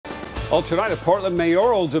Well, tonight, a Portland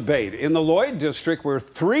mayoral debate in the Lloyd district where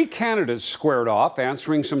three candidates squared off,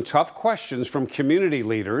 answering some tough questions from community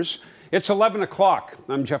leaders. It's 11 o'clock.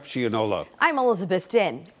 I'm Jeff Gianola. I'm Elizabeth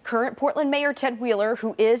Din. Current Portland Mayor Ted Wheeler,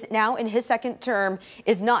 who is now in his second term,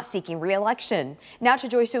 is not seeking re-election. Now to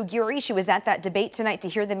Joyce O'Geary. She was at that debate tonight to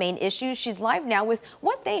hear the main issues. She's live now with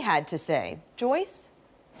what they had to say. Joyce?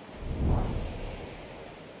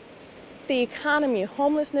 The economy,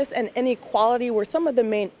 homelessness, and inequality were some of the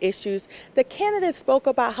main issues. The candidates spoke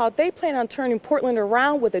about how they plan on turning Portland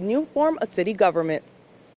around with a new form of city government.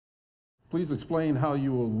 Please explain how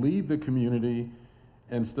you will lead the community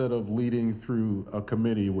instead of leading through a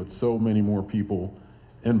committee with so many more people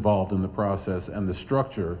involved in the process and the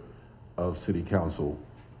structure of city council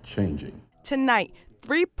changing. Tonight,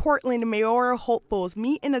 three Portland mayoral hopefuls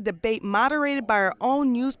meet in a debate moderated by our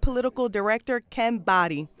own news political director, Ken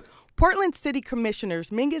Body. Portland City Commissioners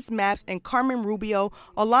Mingus Mapps and Carmen Rubio,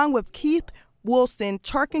 along with Keith Wilson,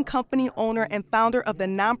 Charkin Company owner and founder of the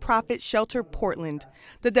nonprofit Shelter Portland.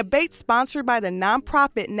 The debate, sponsored by the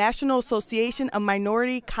nonprofit National Association of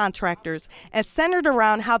Minority Contractors, and centered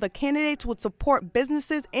around how the candidates would support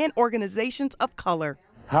businesses and organizations of color.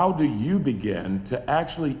 How do you begin to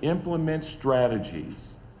actually implement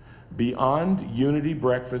strategies beyond unity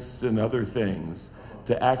breakfasts and other things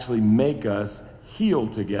to actually make us heal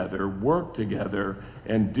together, work together,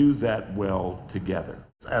 and do that well together?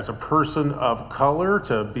 As a person of color,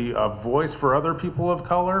 to be a voice for other people of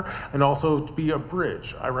color, and also to be a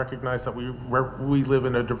bridge. I recognize that we live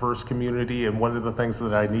in a diverse community, and one of the things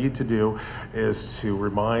that I need to do is to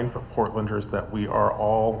remind Portlanders that we are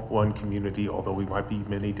all one community, although we might be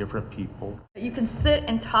many different people. You can sit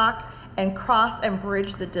and talk and cross and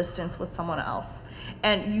bridge the distance with someone else.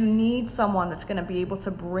 And you need someone that's going to be able to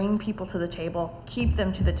bring people to the table, keep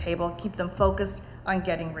them to the table, keep them focused on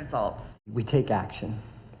getting results. We take action.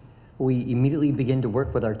 We immediately begin to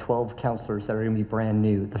work with our 12 counselors that are going to be brand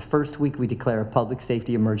new. The first week we declare a public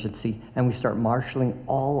safety emergency, and we start marshaling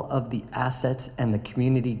all of the assets and the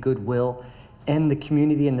community goodwill and the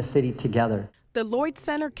community and the city together. The Lloyd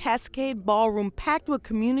Center Cascade Ballroom packed with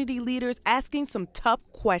community leaders asking some tough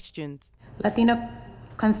questions. Latino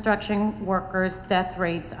construction workers' death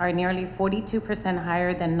rates are nearly 42%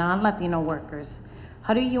 higher than non-Latino workers.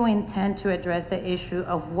 How do you intend to address the issue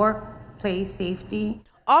of workplace safety?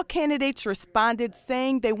 All candidates responded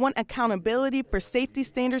saying they want accountability for safety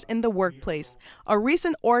standards in the workplace. A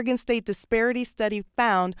recent Oregon State disparity study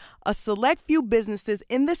found a select few businesses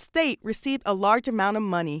in the state received a large amount of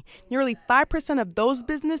money. Nearly 5% of those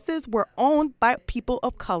businesses were owned by people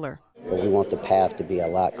of color. But we want the path to be a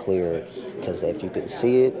lot clearer, because if you can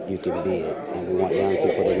see it, you can be it. And we want young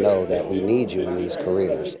people to know that we need you in these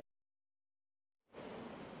careers.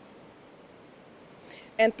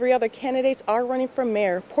 And three other candidates are running for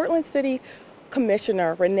mayor: Portland City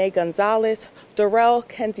Commissioner Renee Gonzalez, Darrell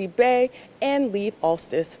Kendi Bay, and Leave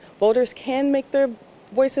Alstis. Voters can make their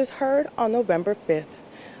voices heard on November 5th.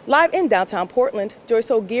 Live in downtown Portland, Joyce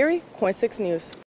O'Geary, KOIN 6 News.